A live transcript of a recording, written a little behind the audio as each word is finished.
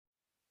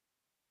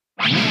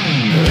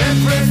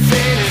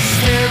Everything is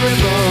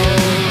terrible,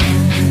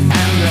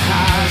 and the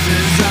house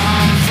is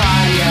on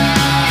fire.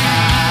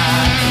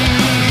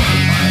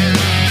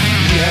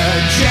 You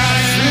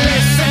just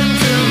listen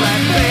to my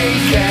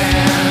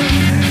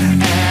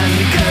bacon and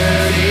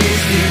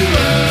Curtis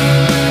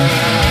Newell.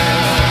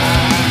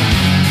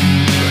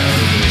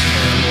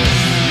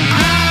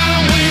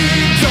 Are we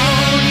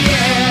done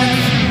yet?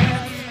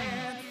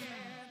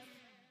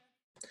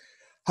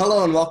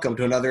 Hello and welcome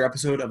to another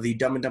episode of the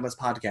Dumb and Dumbest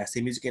Podcast,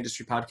 a music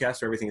industry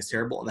podcast where everything is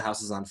terrible and the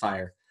house is on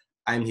fire.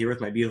 I'm here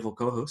with my beautiful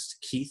co-host,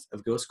 Keith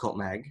of Ghost Cult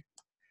Mag.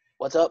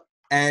 What's up?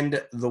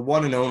 And the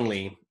one and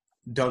only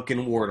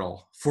Duncan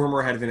Wardle,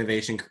 former head of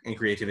innovation and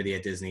creativity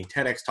at Disney,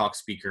 TEDx talk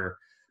speaker,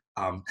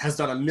 has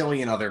done a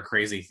million other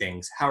crazy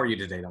things. How are you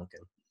today,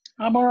 Duncan?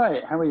 I'm all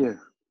right. How are you?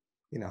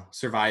 You know,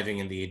 surviving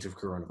in the age of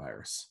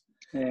coronavirus.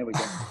 There we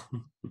go.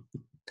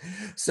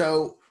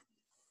 So,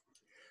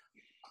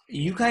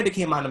 you kind of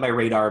came onto my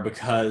radar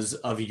because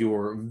of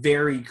your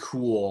very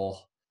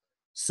cool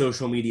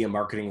social media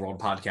marketing world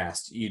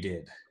podcast you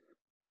did.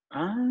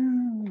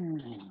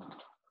 Okay.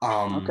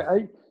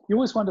 You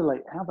always wonder,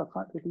 like, how the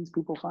fuck did these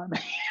people find me?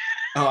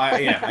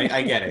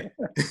 I get it.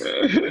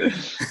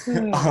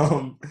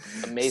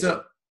 Amazing.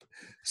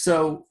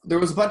 So there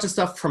was a bunch of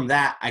stuff from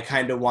that I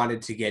kind of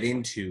wanted to get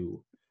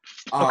into.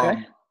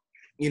 Okay.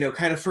 You know,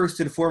 kind of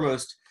first and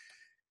foremost,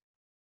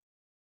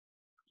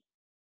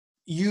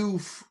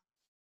 you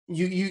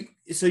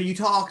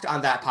talked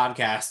on that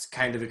podcast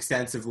kind of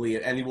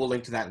extensively, and we'll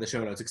link to that in the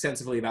show notes,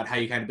 extensively about how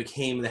you kind of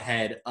became the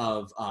head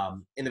of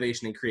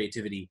innovation and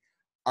creativity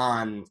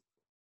on,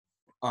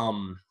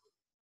 for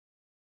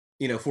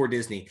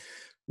Disney.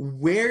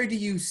 Where do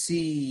you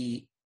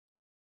see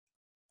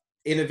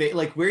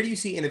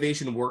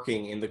innovation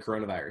working in the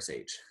coronavirus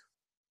age?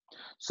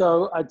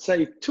 So I'd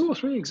say 2 or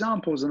 3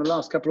 examples in the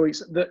last couple of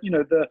weeks that,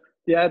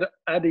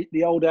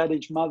 the old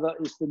adage, mother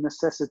is the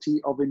necessity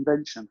of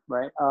invention,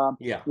 right?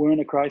 We're in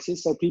a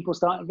crisis, so people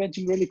start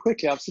inventing really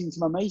quickly. I've seen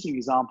some amazing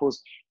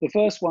examples. The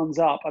first one's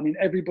up. I mean,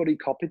 everybody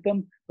copied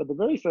them, but the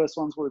very first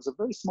ones was a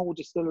very small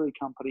distillery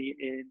company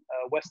in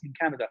Western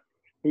Canada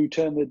who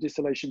turned the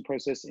distillation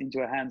process into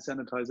a hand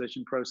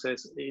sanitization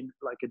process in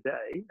like a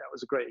day. That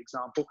was a great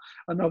example.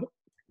 Another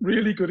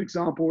really good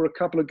example were a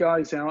couple of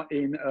guys out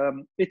in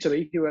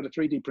Italy who had a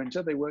 3D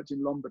printer. They worked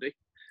in Lombardy,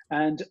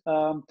 and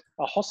a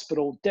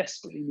hospital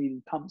desperately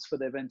needed pumps for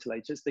their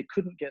ventilators. They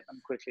couldn't get them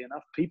quickly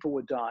enough. People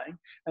were dying,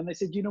 and they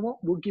said, you know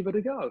what, we'll give it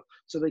a go.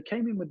 So they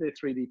came in with their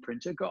 3D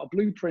printer, got a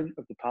blueprint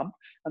of the pump,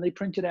 and they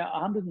printed out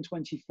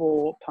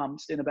 124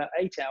 pumps in about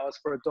 8 hours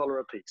for $1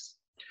 a piece.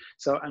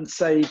 So, and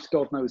saved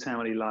God knows how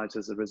many lives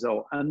as a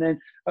result. And then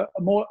a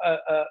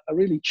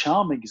really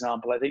charming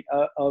example, I think,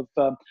 of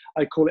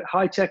I call it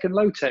high tech and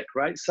low tech,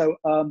 right? So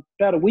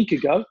about a week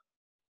ago,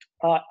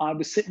 I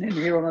was sitting in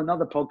here on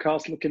another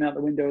podcast looking out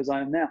the window as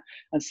I am now,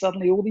 and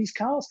suddenly all these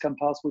cars come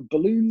past with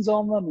balloons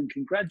on them and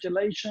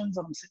congratulations,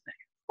 and I'm sitting there,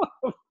 what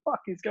the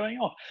fuck is going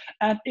on?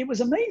 And it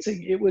was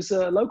amazing. It was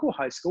a local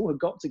high school had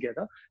got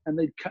together, and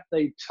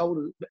they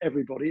told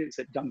everybody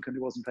except Duncan,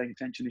 who wasn't paying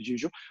attention as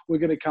usual, we're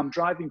going to come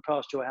driving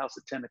past your house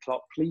at 10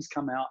 o'clock. Please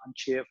come out and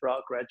cheer for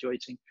our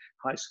graduating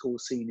high school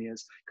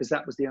seniors, because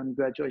that was the only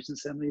graduation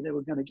ceremony they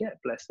were going to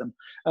get, bless them.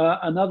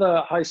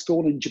 Another high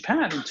school in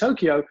Japan, in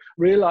Tokyo,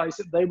 realized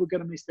that they were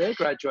going to miss their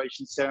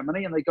graduation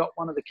ceremony, and they got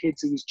one of the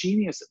kids who was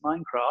genius at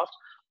Minecraft,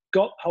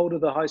 got hold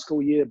of the high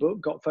school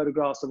yearbook, got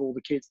photographs of all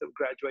the kids that were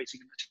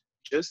graduating and the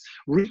teachers,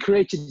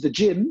 recreated the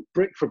gym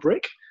brick for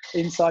brick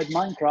inside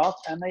Minecraft,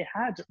 and they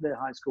had their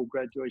high school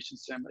graduation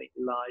ceremony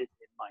live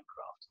in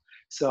Minecraft.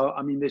 So,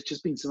 I mean, there's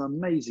just been some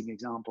amazing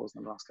examples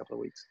in the last couple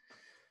of weeks.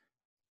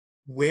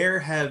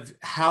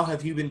 How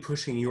have you been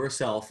pushing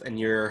yourself and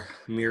your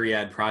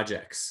myriad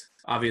projects?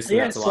 Obviously,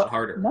 that's a lot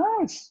harder.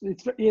 No,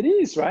 it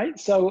is, right?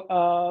 So,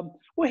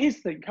 well, here's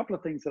the thing, a couple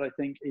of things that I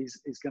think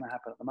is going to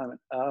happen at the moment.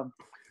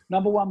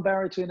 Number one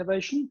barrier to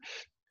innovation,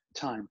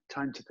 time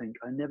to think.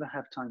 I never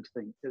have time to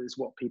think, is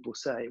what people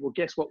say. Well,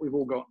 guess what we've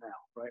all got now,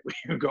 right?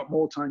 We've got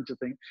more time to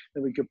think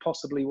than we could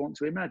possibly want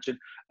to imagine.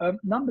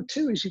 Number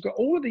two is you've got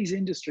all of these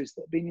industries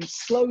that have been in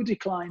slow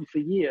decline for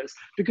years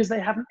because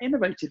they haven't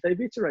innovated, they've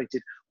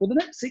iterated. Well, the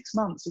next 6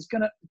 months is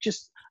going to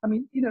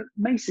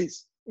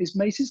Macy's. Is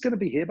Macy's going to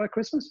be here by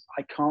Christmas?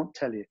 I can't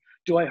tell you.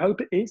 Do I hope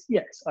it is?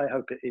 Yes, I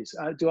hope it is.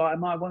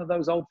 Am I one of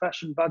those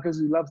old-fashioned buggers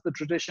who loves the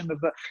tradition of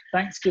the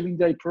Thanksgiving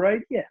Day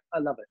parade? Yeah, I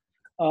love it.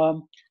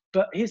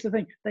 But here's the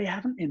thing, they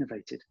haven't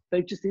innovated.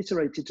 They've just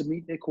iterated to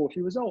meet their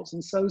quarterly results.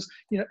 And so's,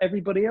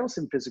 everybody else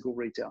in physical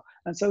retail.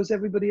 And so's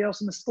everybody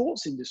else in the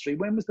sports industry.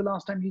 When was the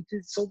last time you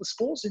saw the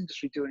sports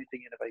industry do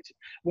anything innovative?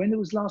 When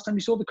was the last time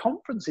you saw the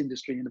conference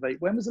industry innovate?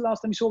 When was the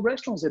last time you saw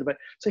restaurants innovate?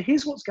 So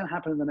here's what's going to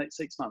happen in the next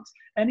 6 months.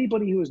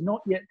 Anybody who has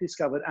not yet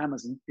discovered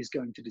Amazon is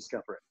going to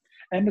discover it.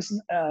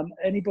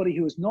 Anybody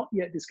who has not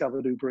yet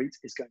discovered Uber Eats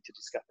is going to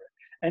discover it.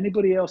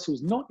 Anybody else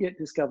who's not yet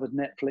discovered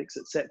Netflix,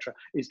 etc.,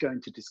 is going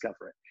to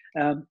discover it.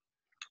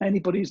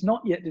 Anybody who's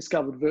not yet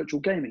discovered virtual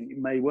gaming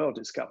may well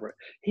discover it.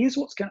 Here's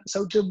what's going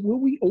to, will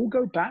we all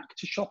go back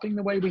to shopping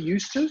the way we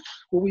used to?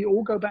 Will we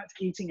all go back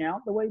to eating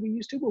out the way we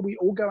used to? Will we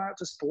all go out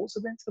to sports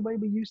events the way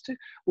we used to?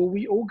 Will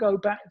we all go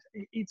back?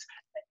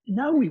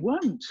 No, we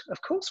won't.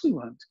 Of course we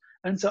won't.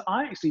 And so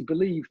I actually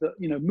believe that,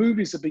 you know,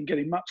 movies have been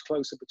getting much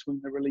closer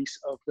between the release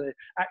of the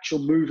actual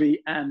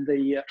movie and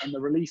the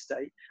release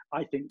date.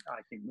 I think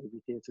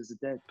movie theaters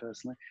are dead,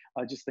 personally.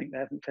 I just think they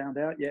haven't found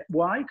out yet.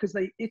 Why? Because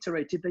they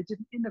iterated, they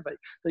didn't innovate.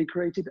 They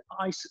created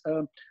IMAX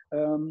and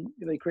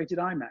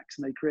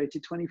they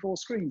created 24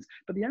 screens.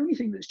 But the only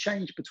thing that's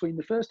changed between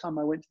the first time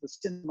I went to the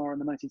cinema in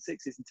the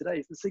 1960s and today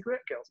is the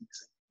cigarette girls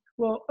missing.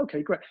 Well,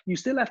 okay, great. You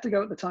still have to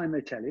go at the time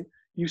they tell you.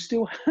 You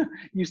still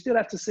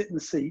have to sit in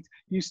the seat.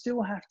 You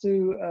still have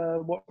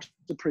to watch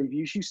the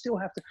previews. You still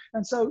have to.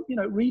 And so, you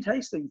know, Reed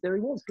Hastings, there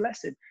he was,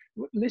 blessed,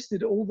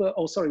 listed all the,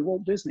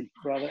 Walt Disney,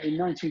 rather, in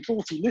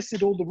 1940,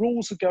 listed all the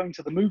rules of going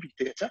to the movie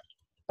theater,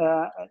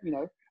 you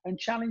know, and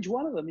challenged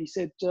one of them. He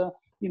said,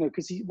 you know,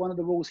 because one of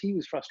the rules he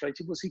was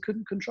frustrated was he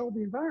couldn't control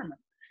the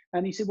environment.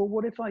 And he said, well,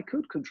 what if I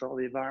could control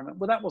the environment?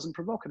 Well, that wasn't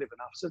provocative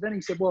enough. So then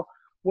he said, well,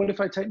 what if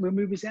I take my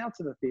movies out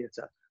of the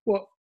theater?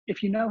 Well,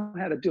 if you know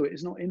how to do it,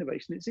 it's not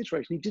innovation, it's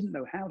iteration. He didn't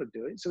know how to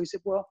do it. So he said,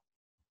 well,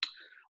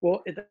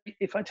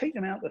 if I take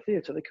them out of the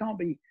theater, they can't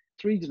be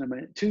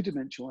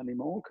two-dimensional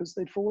anymore because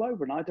they'd fall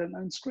over and I don't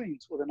own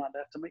screens. Well, then I'd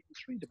have to make them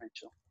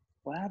three-dimensional.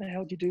 Well, how the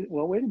hell do you do it?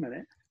 Well, wait a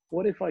minute.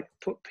 What if I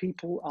put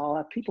I'll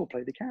have people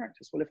play the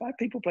characters. Well, if I have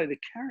people play the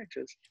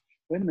characters,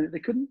 wait a minute,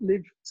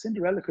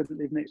 Cinderella couldn't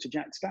live next to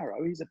Jack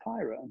Sparrow. He's a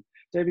pirate. And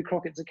Davy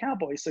Crockett's a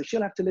cowboy. So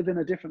she'll have to live in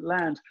a different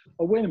land.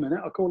 Oh, wait a minute,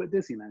 I'll call it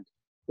Disneyland.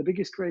 The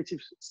biggest creative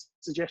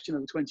suggestion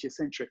of the 20th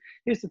century.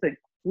 Here's the thing.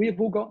 We have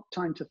all got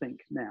time to think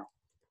now.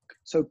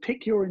 So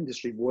pick your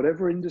industry,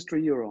 whatever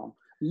industry you're on,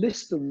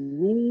 list the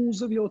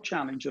rules of your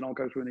challenge, and I'll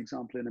go through an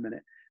example in a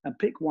minute, and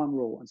pick one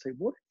rule and say,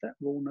 what if that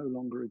rule no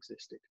longer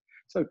existed?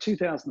 So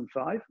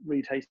 2005,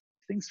 Reed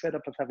Hastings, fed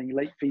up of having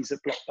late fees at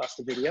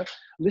Blockbuster Video,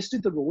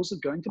 listed the rules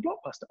of going to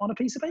Blockbuster on a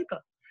piece of paper.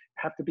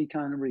 Have to be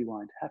kind and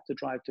rewind, have to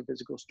drive to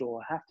physical store,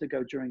 have to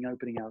go during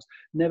opening hours,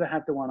 never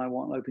have the one I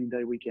want opening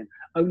day weekend,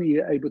 only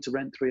able to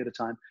rent 3 at a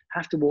time,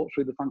 have to walk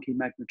through the funky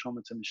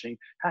magnetometer machine,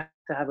 have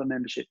to have a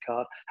membership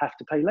card, have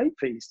to pay late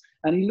fees.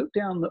 And he looked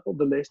down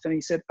the list and he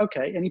said,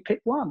 okay, and he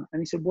picked one.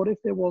 And he said, what if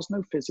there was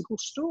no physical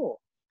store?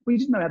 Well, he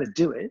didn't know how to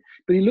do it,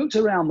 but he looked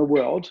around the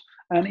world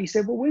and he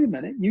said, well, wait a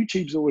minute,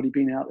 YouTube's already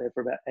been out there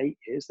for about 8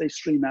 years. They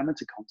stream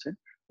amateur content.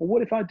 Well,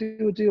 what if I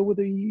do a deal with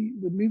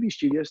movie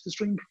studios to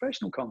stream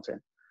professional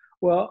content?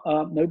 Well,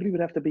 nobody would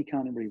have to be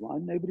kind and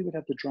rewind. Nobody would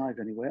have to drive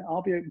anywhere.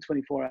 I'll be open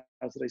 24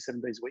 hours a day, 7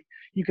 days a week.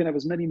 You can have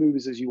as many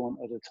movies as you want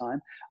at a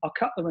time. I'll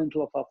cut the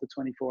rental off after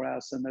 24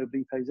 hours so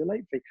nobody pays a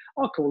late fee.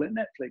 I'll call it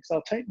Netflix.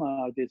 I'll take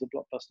my idea to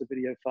Blockbuster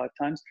Video 5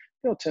 times.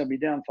 They'll turn me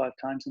down 5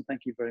 times and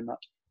thank you very much.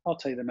 I'll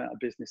take them out of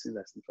business in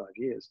less than 5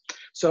 years.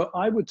 So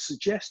I would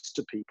suggest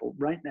to people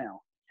right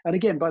now, and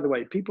again, by the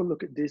way, people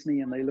look at Disney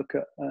and they look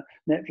at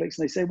Netflix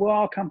and they say, well,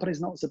 our company's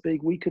not so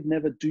big, we could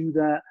never do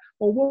that.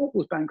 Well, Walt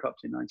was bankrupt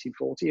in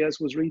 1940, as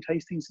was Reed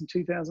Hastings in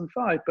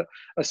 2005. But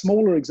a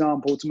smaller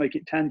example to make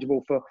it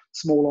tangible for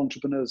small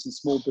entrepreneurs and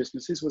small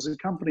businesses was a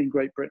company in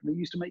Great Britain that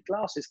used to make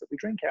glasses that we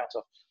drink out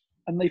of.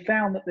 And they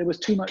found that there was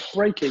too much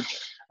breakage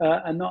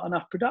and not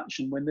enough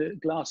production when the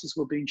glasses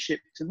were being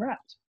shipped and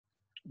wrapped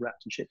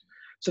and shipped.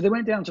 So they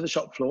went down to the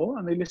shop floor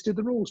and they listed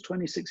the rules: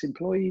 26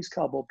 employees,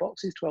 cardboard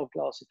boxes, 12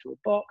 glasses to a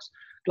box,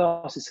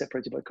 glasses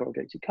separated by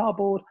corrugated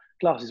cardboard,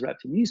 glasses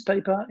wrapped in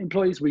newspaper,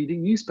 employees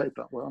reading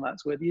newspaper. Well,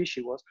 that's where the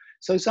issue was.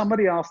 So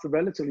somebody asked the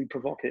relatively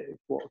provocative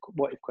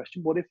what if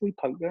question: what if we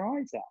poke their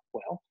eyes out?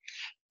 Well,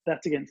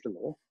 that's against the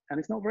law and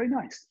it's not very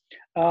nice.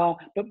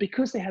 But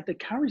because they had the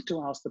courage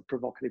to ask the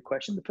provocative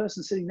question, the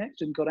person sitting next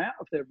to them got out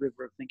of their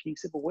river of thinking. He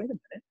said, well, wait a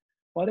minute,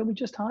 why don't we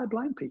just hire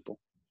blind people?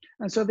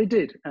 And so they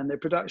did, and their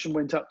production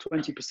went up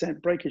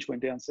 20%, breakage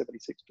went down 76%,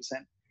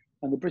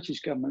 and the British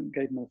government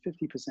gave them a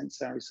 50%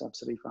 salary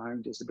subsidy for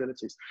hiring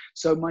disabilities.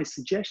 So my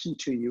suggestion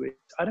to you is,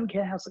 I don't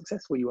care how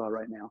successful you are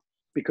right now,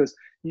 because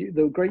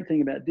the great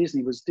thing about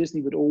Disney was Disney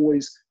would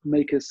always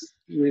make us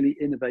really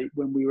innovate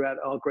when we were at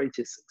our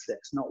greatest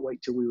success, not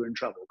wait till we were in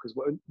trouble, because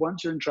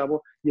once you're in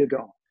trouble, you're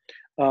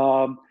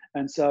gone.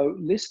 And so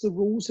list the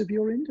rules of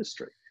your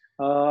industry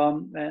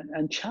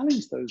and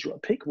challenge those.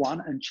 Pick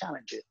one and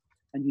challenge it.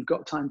 And you've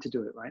got time to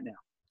do it right now.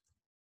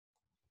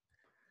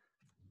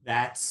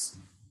 That's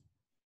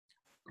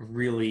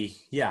really,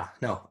 yeah,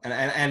 no.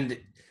 And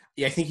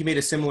yeah, I think you made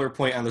a similar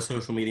point on the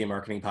social media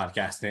marketing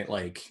podcast, and it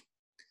like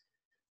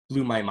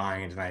blew my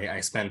mind. And I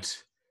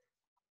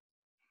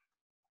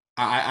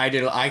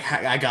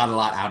got a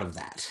lot out of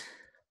that.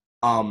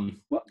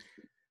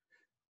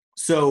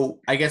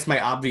 So I guess my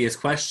obvious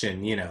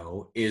question,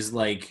 is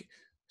like,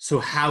 so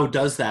how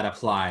does that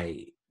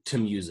apply to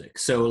music?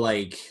 So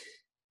like,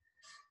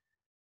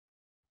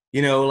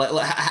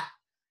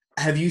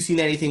 have you seen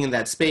anything in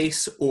that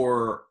space,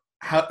 or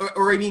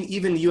I mean,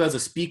 even you as a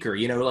speaker,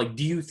 like,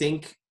 do you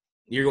think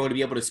you're going to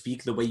be able to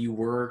speak the way you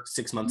were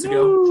 6 months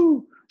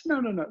ago? No.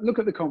 Look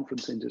at the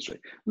conference industry.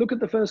 Look at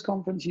the first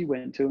conference you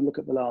went to and look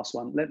at the last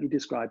one. Let me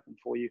describe them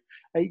for you.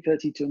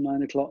 8:30 till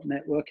 9 o'clock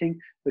networking.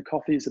 The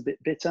coffee is a bit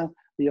bitter.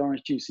 The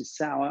orange juice is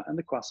sour and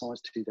the croissant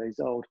is 2 days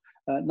old.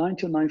 9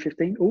 till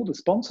 9:15, all the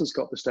sponsors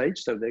got the stage,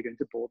 so they're going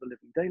to bore the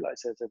living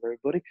daylights out of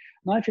everybody.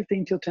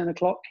 9:15 till 10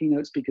 o'clock,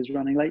 keynote speakers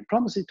running late.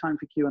 Promises time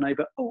for Q&A,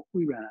 but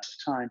we ran out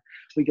of time.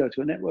 We go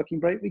to a networking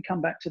break. We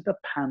come back to the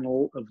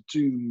panel of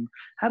doom.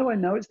 How do I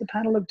know it's the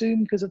panel of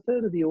doom? Because a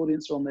third of the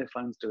audience are on their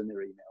phones doing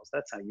their emails.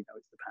 That's how you know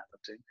it's the panel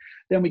of doom.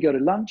 Then we go to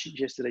lunch.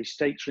 Yesterday's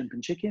steak, shrimp,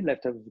 and chicken,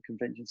 left over for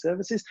convention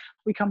services.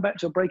 We come back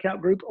to a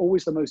breakout group,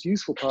 always the most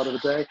useful part of the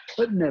day,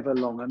 but never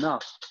long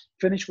enough.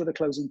 Finish with a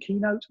closing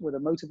keynote with a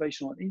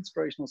motivational and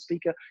inspirational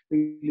speaker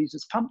who leaves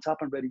us pumped up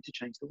and ready to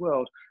change the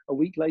world. A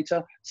week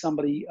later,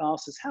 somebody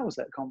asks us, how was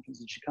that conference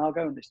in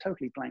Chicago? And this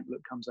totally blank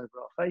look comes over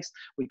our face.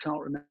 We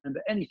can't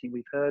remember anything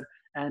we've heard.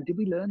 And did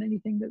we learn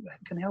anything that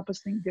can help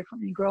us think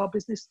differently and grow our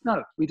business?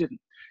 No, we didn't.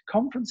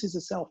 Conferences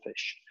are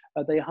selfish.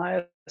 They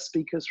hire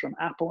speakers from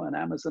Apple and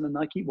Amazon and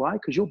Nike. Why?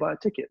 Because you'll buy a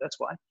ticket, that's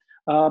why.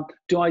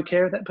 Do I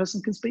care if that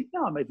person can speak?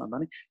 No, I made my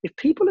money. If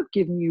people have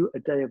given you a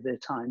day of their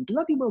time,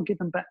 bloody well give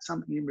them back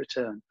something in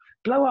return.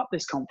 Blow up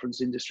this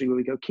conference industry where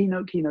we go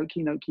keynote, keynote,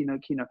 keynote,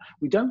 keynote, keynote.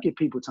 We don't give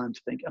people time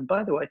to think. And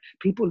by the way,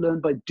 people learn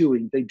by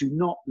doing. They do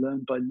not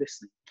learn by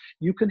listening.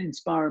 You can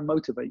inspire and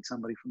motivate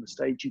somebody from the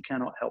stage. You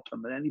cannot help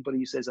them. And anybody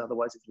who says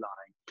otherwise is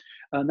lying.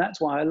 And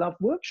that's why I love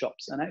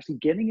workshops and actually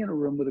getting in a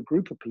room with a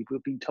group of people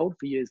who've been told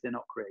for years they're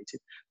not creative,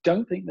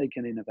 don't think they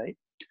can innovate.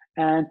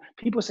 And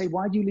people say,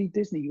 why do you leave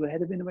Disney? You were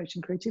head of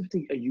innovation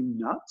creativity. Are you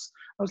nuts?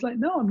 I was like,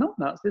 no, I'm not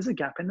nuts. There's a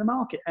gap in the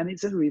market and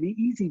it's a really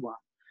easy one.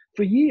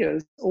 For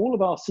years, all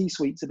of our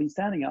C-suites have been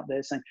standing up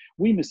there saying,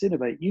 we must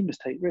innovate, you must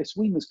take risks,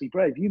 we must be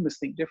brave, you must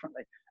think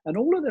differently. And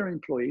all of their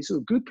employees who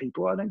are good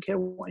people, I don't care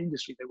what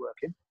industry they work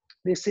in,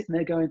 they're sitting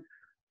there going,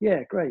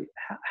 yeah, great.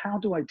 How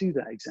do I do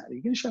that exactly?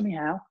 You're going to show me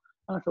how?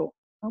 And I thought,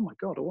 oh my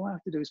God, all I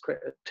have to do is create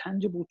a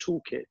tangible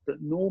toolkit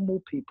that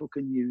normal people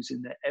can use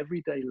in their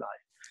everyday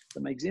life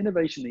that makes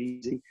innovation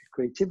easy,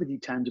 creativity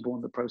tangible,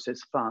 and the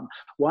process fun.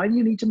 Why do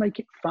you need to make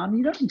it fun?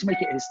 You don't need to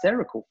make it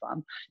hysterical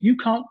fun. You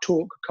can't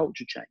talk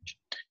culture change.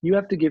 You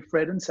have to give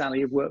Fred and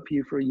Sally, who've worked for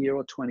you for a year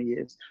or 20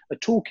 years, a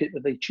toolkit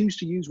that they choose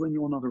to use when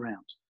you're not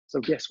around.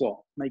 So guess what?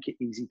 Make it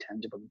easy,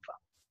 tangible, and fun.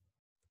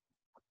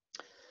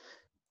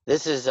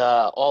 This is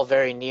all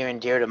very near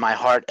and dear to my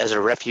heart as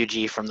a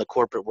refugee from the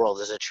corporate world,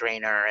 as a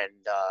trainer and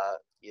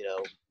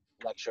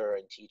lecturer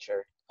and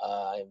teacher.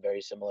 I have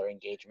very similar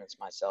engagements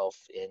myself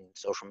in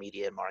social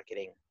media and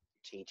marketing,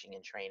 teaching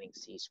and training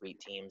C-suite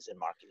teams and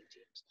marketing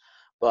teams.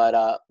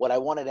 But what I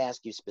wanted to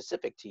ask you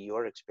specific to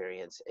your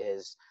experience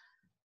is,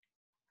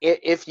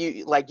 if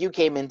you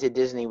came into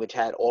Disney, which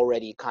had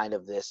already kind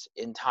of this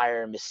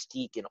entire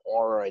mystique and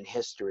aura and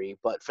history,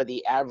 but for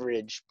the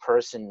average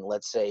person,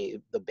 let's say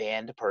the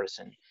band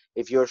person,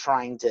 if you're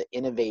trying to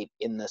innovate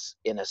in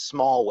a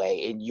small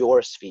way in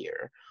your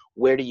sphere,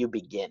 where do you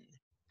begin?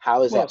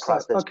 How is that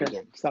process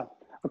begin?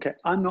 Okay,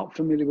 I'm not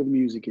familiar with the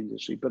music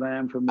industry, but I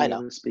am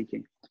familiar with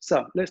speaking.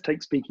 So let's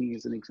take speaking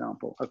as an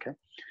example. Okay,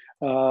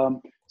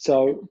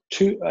 so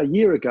a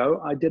year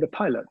ago, I did a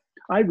pilot.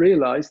 I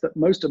realized that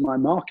most of my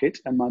market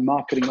and my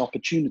marketing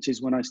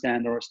opportunities when I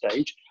stand on a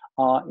stage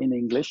are in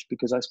English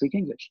because I speak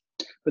English.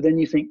 But then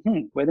you think,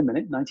 wait a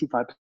minute,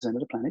 95% of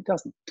the planet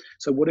doesn't.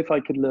 So what if I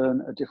could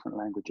learn a different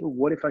language? Or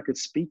what if I could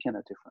speak in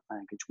a different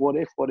language? What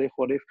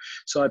if?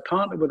 So I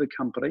partnered with a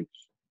company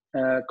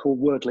called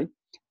Wordly,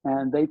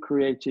 and they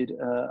created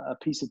a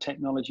piece of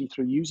technology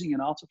through using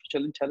an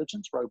artificial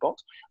intelligence robot.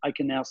 I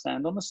can now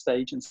stand on the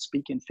stage and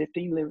speak in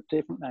 15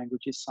 different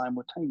languages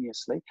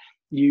simultaneously.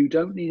 You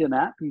don't need an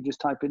app. You just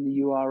type in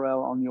the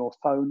URL on your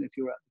phone if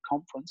you're at the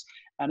conference,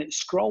 and it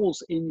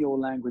scrolls in your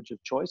language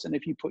of choice. And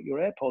if you put your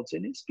AirPods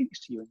in, it speaks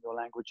to you in your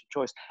language of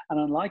choice.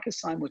 And unlike a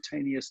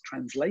simultaneous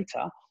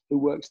translator who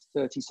works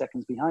 30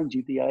 seconds behind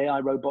you, the AI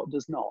robot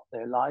does not.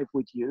 They're live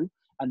with you,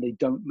 and they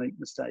don't make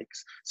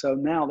mistakes. So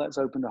now that's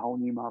opened a whole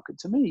new market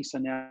to me. So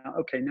now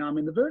I'm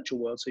in the virtual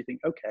world. So you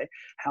think, okay,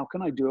 how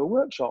can I do a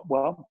workshop?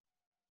 Well,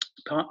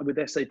 partnered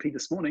with SAP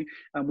this morning,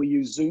 and we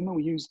use Zoom, and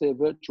we use their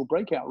virtual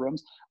breakout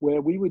rooms, where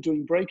we were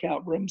doing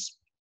breakout rooms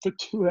for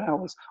 2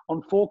 hours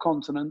on 4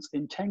 continents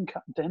in 10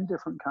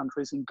 different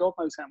countries in God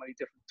knows how many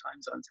different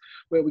time zones,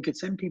 where we could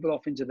send people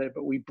off into there,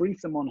 but we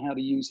briefed them on how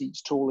to use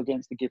each tool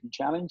against a given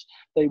challenge.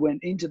 They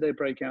went into their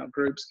breakout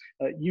groups,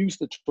 used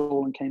the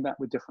tool, and came back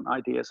with different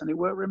ideas, and it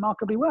worked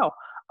remarkably well.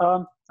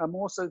 I'm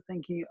also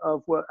thinking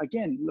of,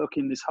 again, look,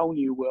 in this whole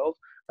new world,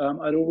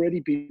 I'd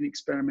already been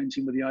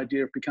experimenting with the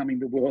idea of becoming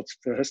the world's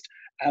first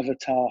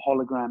avatar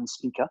hologram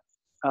speaker.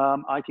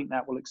 I think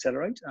that will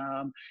accelerate.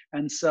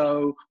 And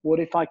so what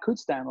if I could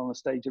stand on a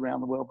stage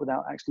around the world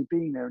without actually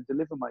being there and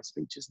deliver my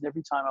speeches? And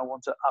every time I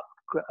want to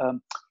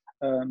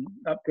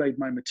upgrade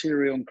my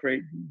material and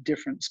create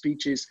different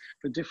speeches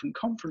for different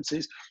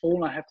conferences.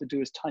 All I have to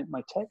do is type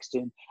my text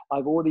in.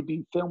 I've already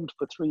been filmed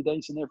for 3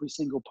 days in every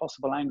single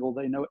possible angle.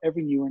 They know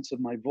every nuance of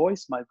my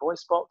voice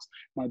box,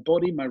 my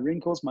body, my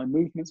wrinkles, my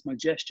movements, my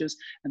gestures.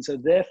 And so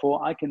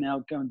therefore I can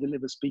now go and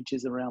deliver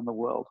speeches around the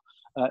world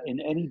in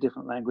any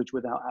different language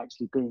without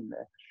actually being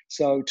there.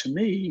 So to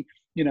me,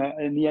 you know,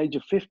 in the age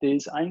of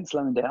 50s, I ain't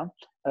slowing down.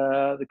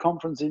 The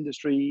conference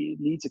industry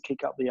needs a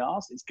kick up the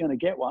arse. It's going to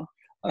get one.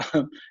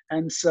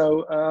 And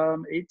so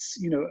it's,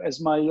 you know,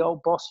 as my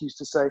old boss used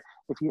to say,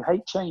 if you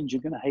hate change,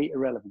 you're going to hate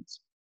irrelevance.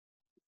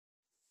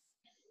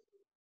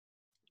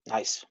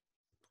 Nice.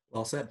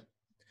 Well said.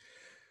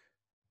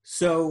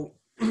 So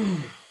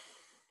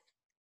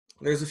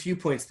there's a few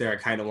points there I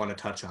kind of want to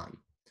touch on.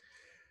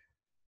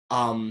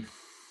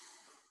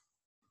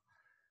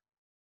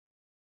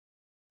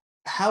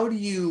 How do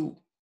you,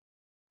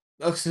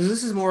 so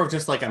this is more of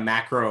just like a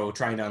macro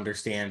trying to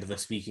understand the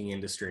speaking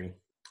industry.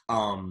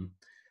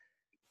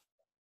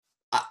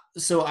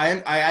 So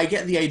I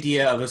get the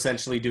idea of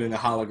essentially doing a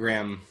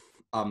hologram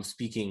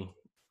speaking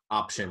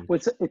option. Well,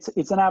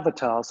 it's an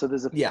avatar, so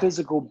there's a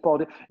physical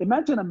body.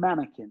 Imagine a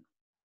mannequin,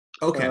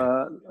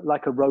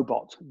 like a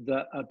robot,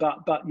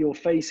 but your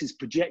face is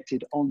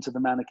projected onto the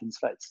mannequin's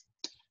face.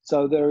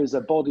 So there is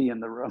a body in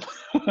the room,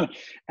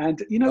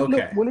 and you know,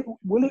 look,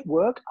 will it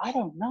work? I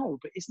don't know,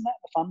 but isn't that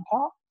the fun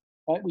part?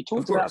 Right? We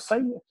talked about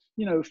failure.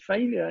 You know,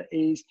 failure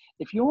is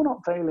if you're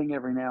not failing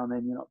every now and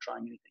then, you're not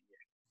trying anything new.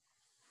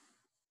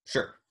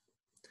 Sure.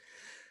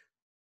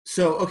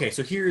 So okay,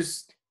 so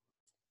here's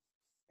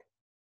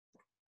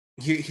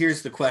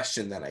the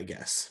question then, I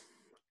guess,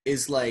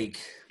 is like,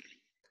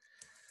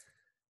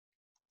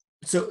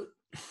 so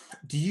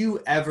do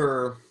you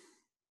ever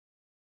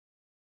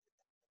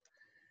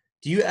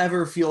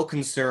feel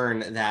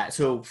concern that,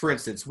 so for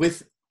instance,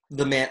 with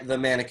the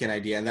mannequin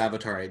idea and the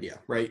avatar idea,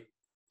 right?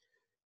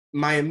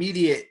 My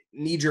immediate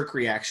knee-jerk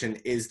reaction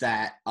is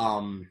that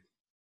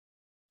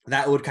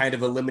that would kind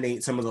of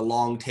eliminate some of the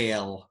long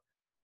tail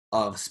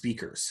of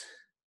speakers.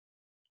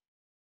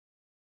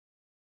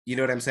 You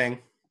know what I'm saying?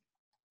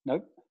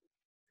 Nope.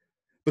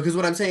 Because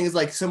what I'm saying is,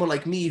 like, someone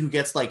like me who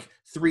gets like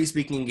 3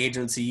 speaking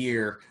engagements a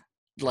year,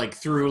 like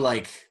through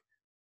like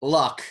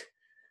luck,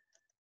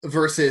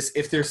 versus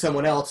if there's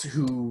someone else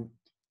who,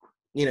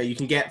 you know, you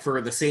can get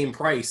for the same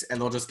price and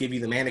they'll just give you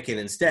the mannequin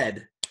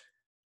instead.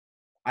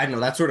 I don't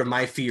know. That's sort of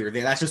my fear.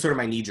 That's just sort of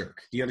my knee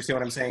jerk. Do you understand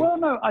what I'm saying? Well,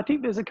 no, I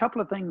think there's a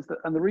couple of things that,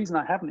 and the reason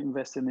I haven't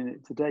invested in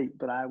it to date,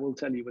 but I will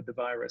tell you with the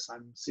virus,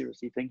 I'm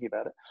seriously thinking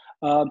about it.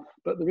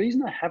 But the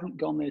reason I haven't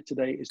gone there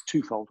today is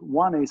twofold.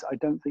 One is I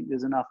don't think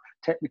there's enough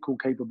technical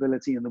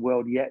capability in the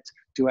world yet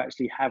to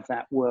actually have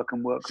that work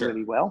and work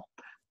really well.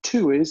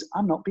 2 is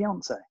I'm not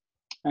Beyonce.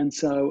 And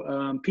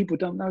so people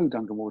don't know who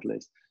Duncan Wardle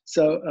is.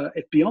 So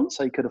if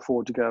Beyonce could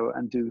afford to go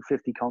and do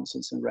 50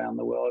 concerts around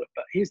the world,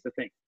 but here's the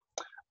thing.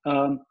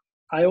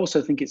 I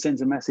also think it sends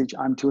a message,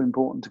 I'm too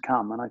important to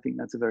come. And I think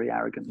that's a very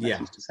arrogant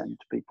message to send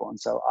to people. And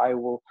so I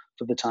will,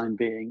 for the time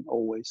being,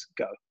 always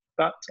go.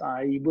 But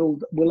will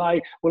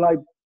I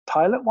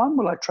pilot one?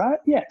 Will I try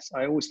it? Yes.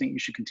 I always think you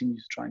should continue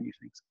to try new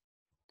things.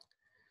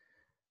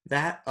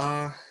 That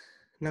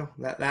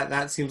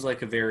seems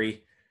like a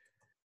very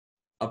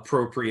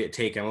appropriate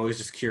take. I'm always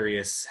just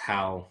curious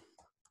how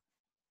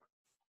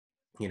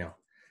you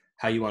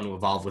want to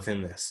evolve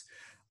within this.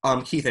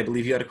 Keith, I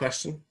believe you had a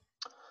question.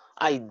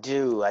 I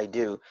do.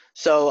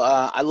 So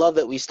I love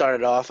that we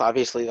started off,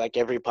 obviously, like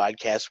every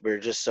podcast, we're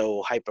just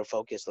so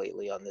hyper-focused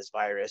lately on this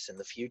virus and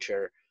the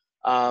future.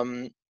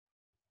 What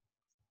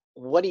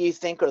do you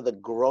think are the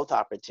growth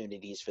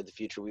opportunities for the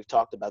future? We've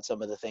talked about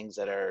some of the things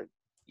that are,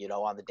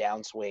 on the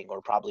downswing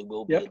or probably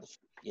will be,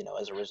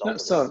 as a result of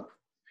this.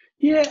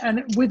 Yeah,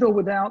 and with or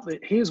without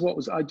it, here's what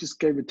was, I just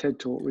gave a TED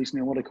talk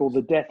recently on what I call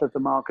the death of the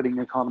marketing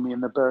economy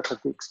and the birth of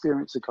the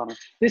experience economy.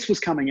 This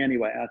was coming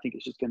anyway. I think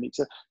it's just going to be,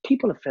 so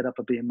people are fed up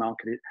of being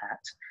marketed at.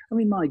 I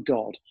mean, my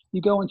God,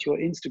 you go onto your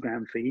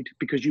Instagram feed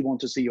because you want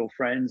to see your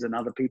friends and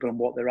other people and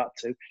what they're up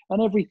to.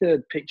 And every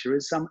third picture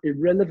is some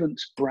irrelevant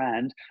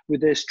brand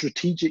with their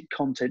strategic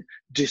content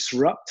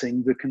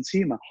disrupting the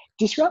consumer.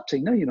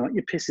 Disrupting? No, you're not.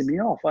 You're pissing me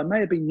off. I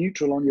may have been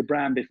neutral on your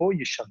brand before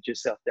you shoved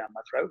yourself down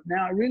my throat.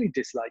 Now I really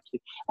dislike you.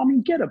 I mean,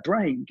 get a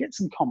brain, get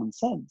some common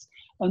sense.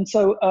 And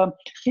so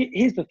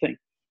here's the thing.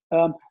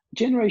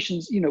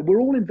 Generations,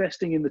 we're all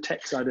investing in the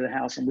tech side of the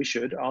house, and we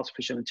should,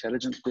 artificial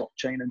intelligence,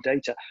 blockchain, and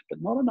data,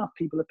 but not enough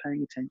people are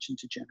paying attention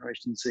to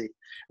Generation Z,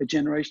 a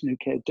generation who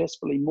care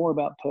desperately more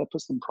about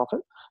purpose than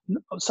profit,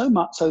 so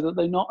much so that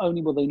they not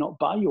only will they not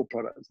buy your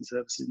products and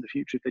services in the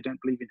future if they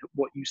don't believe in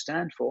what you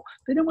stand for,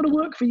 they don't want to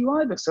work for you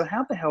either. So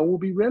how the hell will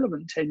be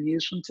relevant 10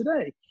 years from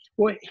today?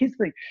 Well, here's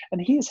the thing,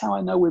 and here's how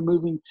I know we're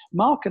moving.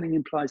 Marketing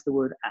implies the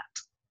word at.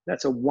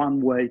 That's a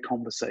one-way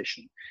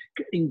conversation.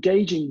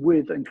 Engaging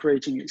with and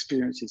creating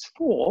experiences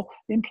for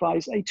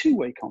implies a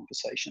two-way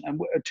conversation and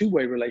a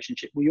two-way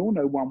relationship. We all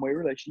know one-way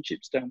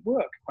relationships don't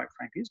work. Quite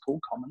frankly, it's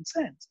called common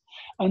sense.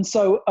 And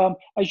so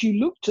as you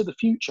look to the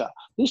future,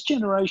 this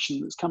generation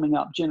that's coming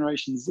up,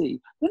 Generation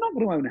Z, they're not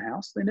going to own a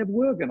house. They never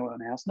were going to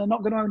own a house. And they're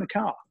not going to own a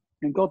car.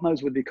 And God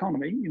knows with the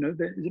economy,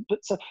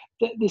 but so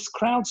this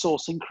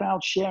crowdsourcing,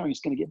 crowd sharing is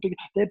going to get bigger.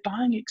 They're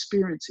buying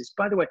experiences.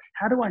 By the way,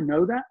 how do I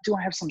know that? Do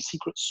I have some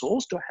secret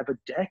source? Do I have a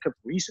deck of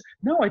research?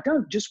 No, I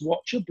don't. Just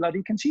watch your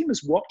bloody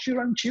consumers. Watch your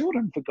own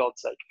children, for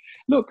God's sake.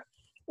 Look,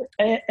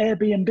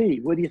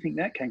 Airbnb, where do you think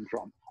that came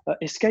from?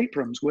 Escape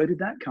rooms, where did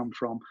that come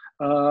from?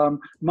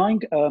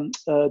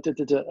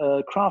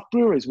 Craft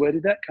breweries, where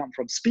did that come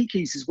from?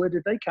 Speakeasies, where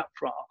did they come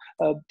from?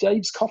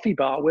 Dave's Coffee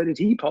Bar, where did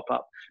he pop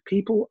up?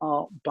 People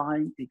are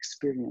buying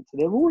experience.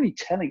 They're already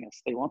telling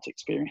us they want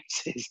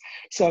experiences.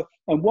 So,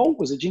 and Walt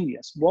was a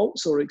genius. Walt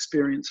saw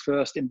experience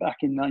first back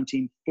in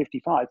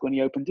 1955 when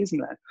he opened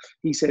Disneyland.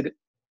 He said,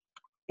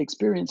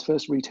 experience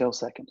first, retail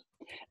second.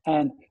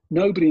 And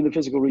nobody in the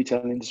physical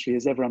retail industry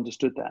has ever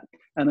understood that.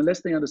 And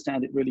unless they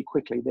understand it really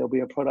quickly, there'll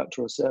be a product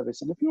or a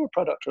service. And if you're a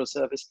product or a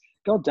service,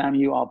 God damn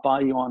you, I'll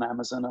buy you on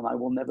Amazon and I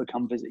will never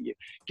come visit you.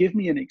 Give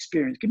me an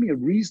experience. Give me a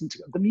reason to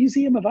go. The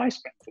Museum of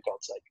Ice Cream, for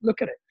God's sake,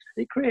 look at it.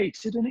 It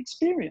created an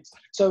experience.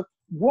 So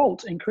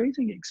Walt, in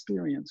creating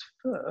experience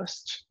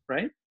first,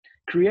 right,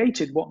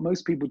 created what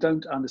most people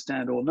don't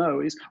understand or know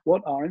is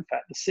what are in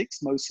fact the 6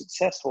 most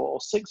successful, or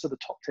 6 of the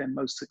top 10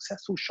 most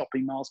successful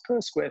shopping malls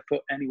per square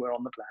foot anywhere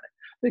on the planet.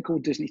 They're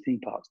called Disney theme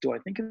parks. Do I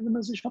think of them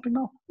as a shopping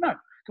mall? No,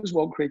 because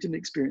Walt created an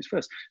experience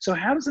first. So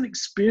how does an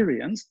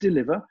experience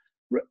deliver,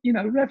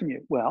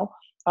 revenue? Well,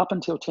 up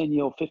until 10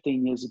 or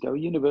 15 years ago,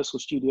 Universal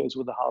Studios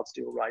were the hard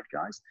steel ride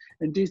guys,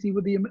 and Disney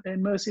were the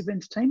immersive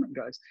entertainment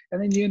guys.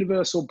 And then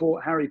Universal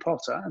bought Harry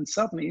Potter, and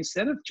suddenly,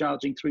 instead of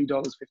charging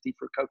 $3.50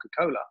 for a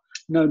Coca-Cola,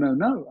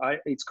 no,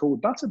 it's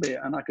called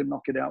Butterbeer, and I can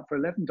knock it out for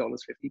 $11.50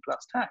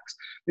 plus tax.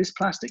 This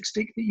plastic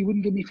stick that you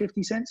wouldn't give me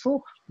 50 cents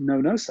for?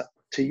 No, sir.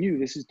 To you,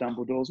 this is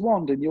Dumbledore's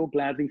wand, and you'll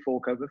gladly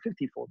fork over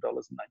 $54.99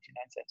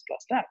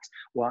 plus tax.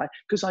 Why?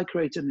 Because I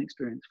created an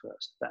experience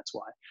first. That's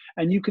why.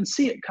 And you can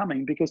see it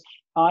coming because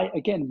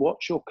again,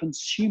 watch your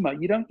consumer.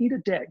 You don't need a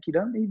deck. You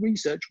don't need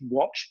research.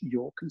 Watch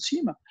your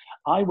consumer.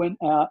 I've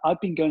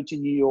been going to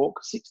New York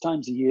 6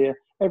 times a year,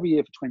 every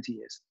year for 20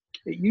 years.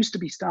 It used to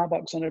be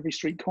Starbucks on every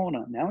street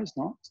corner. Now it's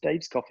not. It's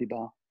Dave's Coffee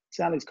Bar,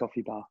 Sally's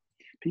Coffee Bar.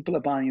 People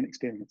are buying an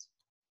experience.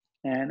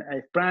 And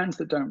if brands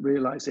that don't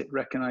realize it,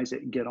 recognize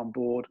it, and get on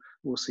board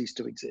will cease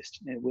to exist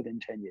within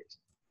 10 years.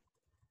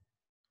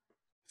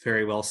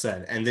 Very well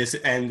said. And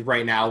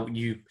right now,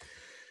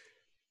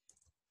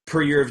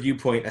 per your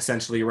viewpoint,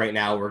 essentially right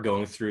now, we're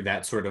going through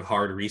that sort of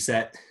hard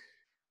reset.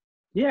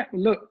 Yeah,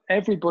 look,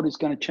 everybody's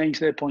going to change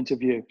their point of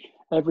view.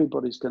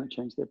 Everybody's going to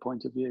change their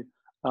point of view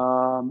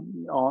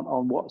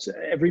on what's,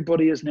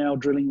 everybody is now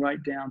drilling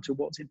right down to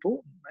what's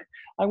important. Right?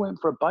 I went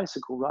for a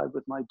bicycle ride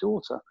with my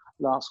daughter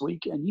last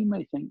week, and you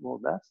may think, well,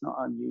 that's not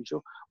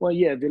unusual. Well,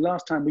 yeah, the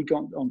last time we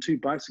got on 2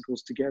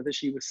 bicycles together,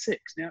 she was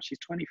 6. Now she's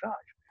 25.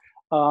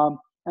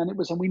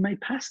 And we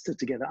made pasta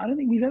together. I don't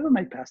think we've ever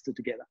made pasta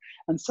together.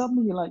 And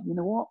suddenly you're like, you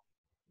know what?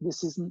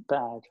 This isn't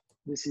bad.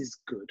 This is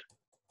good.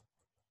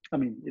 I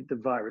mean, the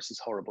virus is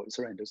horrible. It's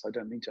horrendous. I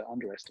don't mean to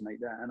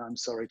underestimate that. And I'm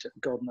sorry to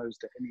God knows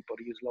to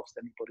anybody who's lost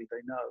anybody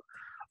they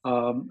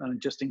know.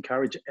 And just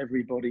encourage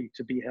everybody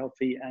to be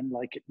healthy and,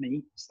 like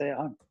me, stay at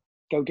home.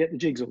 Go get the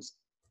Jiggles.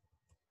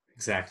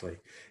 Exactly.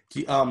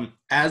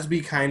 As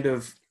we kind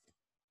of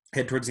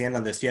head towards the end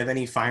of this, do you have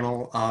any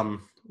final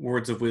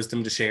words of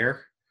wisdom to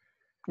share?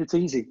 It's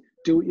easy.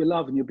 Do what you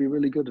love and you'll be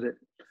really good at it.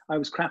 I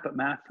was crap at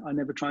math. I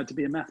never tried to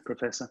be a math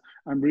professor.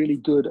 I'm really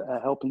good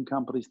at helping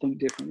companies think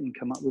differently and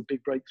come up with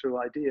big breakthrough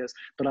ideas,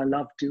 but I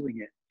love doing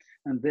it,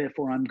 and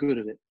therefore I'm good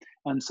at it.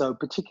 And so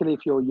particularly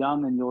if you're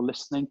young and you're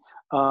listening,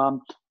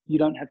 you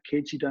don't have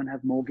kids, you don't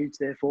have mortgage,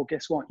 therefore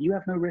guess what? You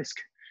have no risk.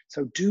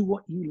 So do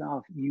what you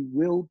love. You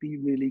will be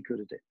really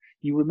good at it.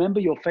 You remember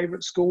your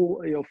favorite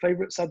school, your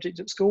favorite subject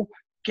at school?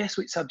 Guess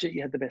which subject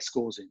you had the best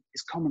scores in?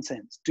 It's common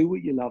sense. Do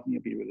what you love and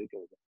you'll be really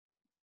good at it.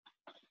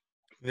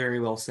 Very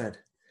well said.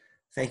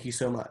 Thank you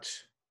so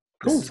much.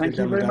 Cool. Thank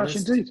you very much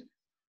indeed.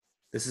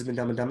 This has been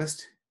Dumb and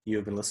Dumbest. You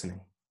have been listening.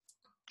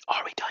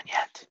 Are we done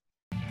yet?